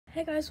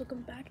Hey guys,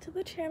 welcome back to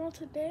the channel.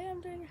 Today I'm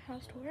doing a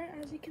house tour.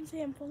 As you can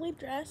see, I'm fully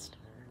dressed.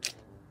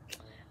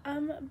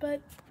 But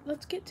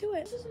let's get to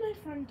it. This is my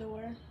front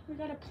door. We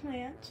got a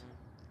plant.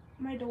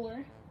 My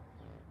doorbell.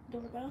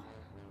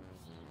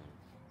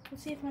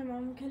 Let's see if my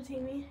mom can see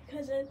me,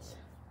 cause it's,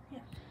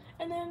 yeah.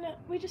 And then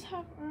we just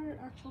have our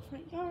actual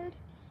front yard.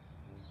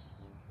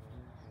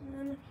 And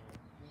then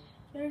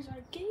there's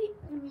our gate,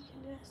 and we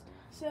can just,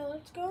 so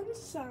let's go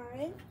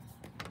inside.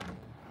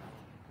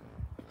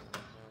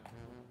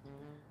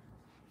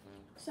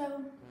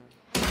 So,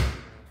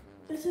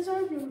 this is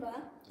our Roomba,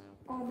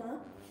 Alma.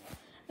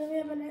 Then we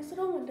have a nice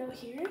little window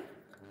here.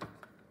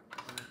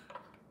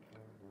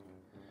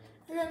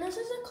 And then this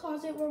is a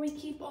closet where we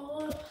keep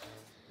all of,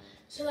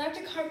 so that's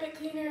a carpet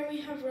cleaner. We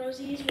have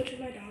Rosie's, which is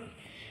my dog.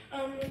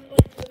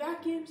 Like the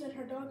vacuums and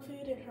her dog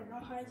food and her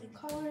rawhides and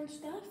collar and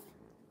stuff.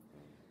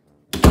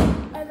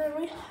 And then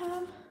we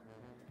have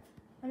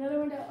another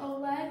window, a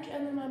ledge,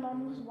 and then my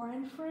mom's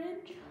wine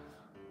fridge.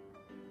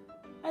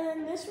 And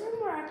then this room,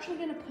 we're actually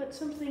gonna put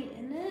something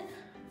in it.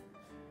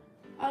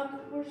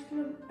 We're just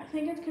gonna, I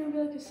think it's gonna be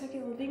like a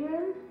second living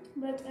room,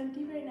 but it's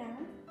empty right now.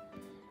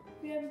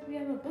 We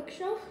have a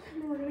bookshelf,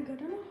 and we're gonna go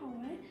down the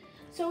hallway.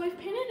 So we've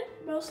painted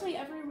mostly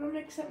every room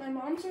except my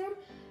mom's room,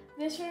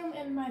 this room,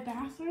 and my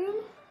bathroom.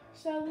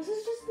 So this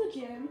is just the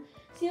gym.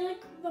 See,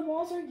 like the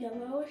walls are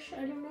yellowish.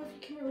 I don't know if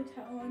you can really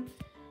tell on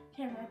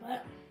camera,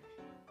 but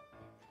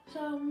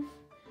so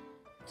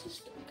it's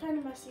just kind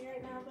of messy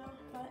right now though,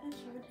 but it's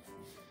fine.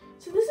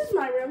 So this is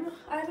my room.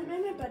 I haven't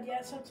made my bed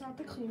yet, so it's not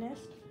the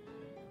cleanest.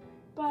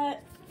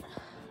 But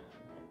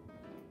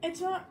it's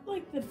not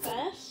like the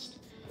best,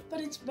 but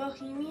it's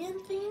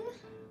bohemian theme.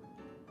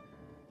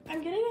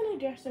 I'm getting a new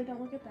dresser, don't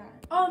look at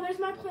that. Oh, there's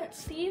my plant,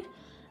 Steve.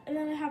 And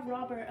then I have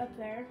Robert up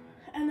there.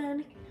 And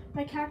then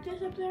my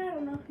cactus up there, I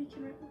don't know if you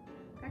can,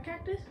 that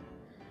cactus.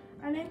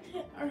 I named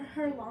it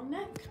her long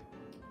neck,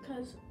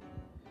 because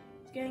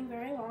it's getting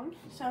very long.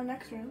 So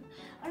next room.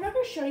 I'm not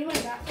gonna show you my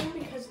bathroom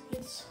because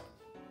it's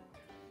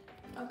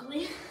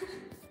ugly.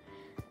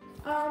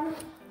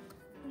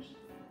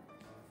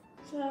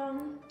 So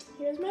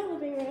here's my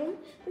living room.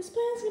 This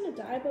plant's gonna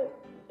die, but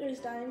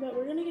it's dying, but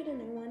we're gonna get a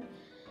new one.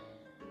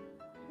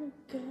 Here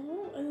we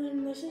go. And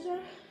then this is our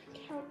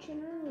couch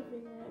in our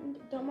living room.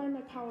 Don't mind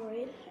my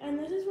Powerade. And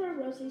this is where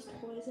Rosie's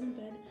toys and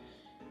bed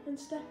and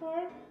stuff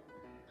are.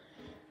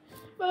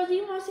 Rosie,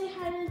 you wanna say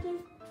hi to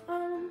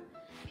the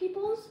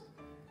peoples?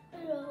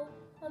 Hello,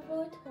 I'm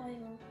going to toy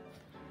room.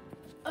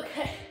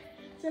 Okay.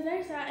 So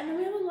there's that, and then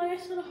we have a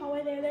nice little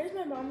hallway there. There's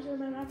my mom's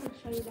room. I'm not going to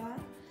show you that.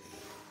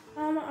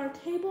 Our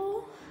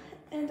table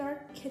and our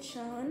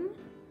kitchen.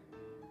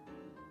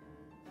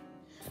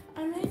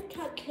 I made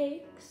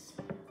cupcakes.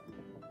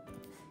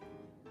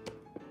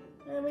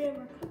 And then we have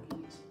our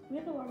cookies. We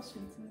have a lot of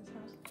sweets in this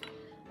house.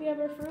 We have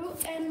our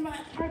fruit, and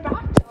our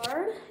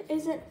backyard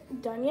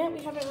isn't done yet.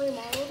 We haven't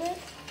remodeled it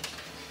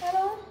at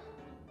all.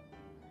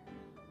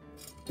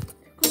 It's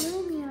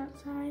gloomy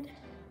outside.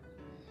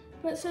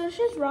 But so it's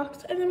just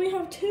rocks, and then we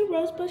have two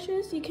rose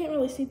bushes. You can't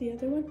really see the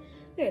other one.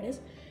 There it is.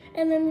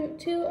 And then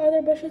two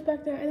other bushes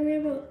back there, and then we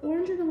have an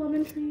orange and a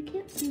lemon tree. You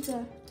can't see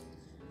the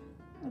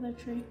other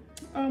tree.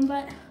 And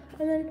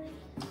then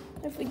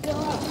if we go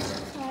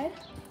outside,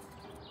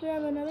 we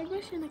have another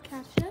bush and a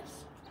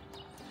cactus.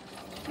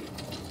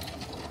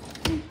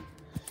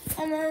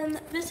 And then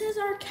this is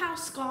our cow,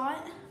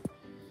 Scott.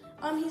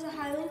 He's a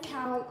Highland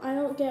cow. I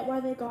don't get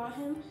why they got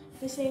him.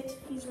 They say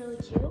he's really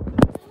cute.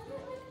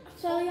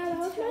 So yeah, that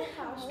was my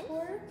house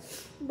tour,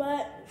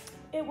 but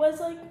it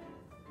was like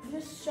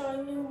just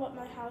showing you what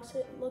my house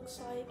looks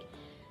like,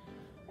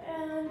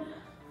 and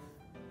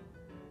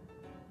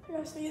I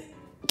gotta see it.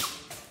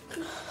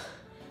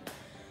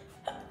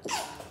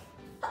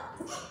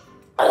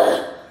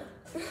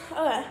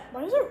 Okay,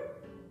 why is it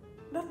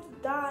about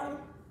to die?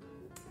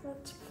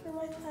 That's for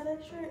my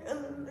tennis shirt,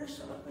 and then there's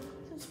some other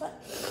places,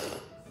 but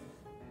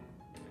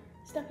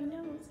stuffy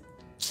nose.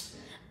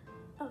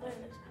 Oh, there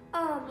it is.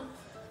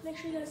 Make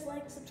sure you guys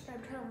like,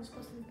 subscribe, turn on those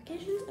post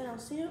notifications, and I'll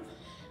see you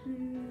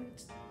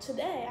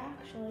today,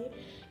 actually,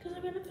 because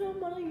I'm gonna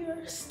film one of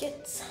your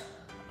skits.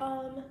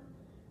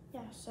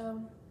 Yeah, so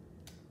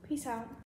peace out.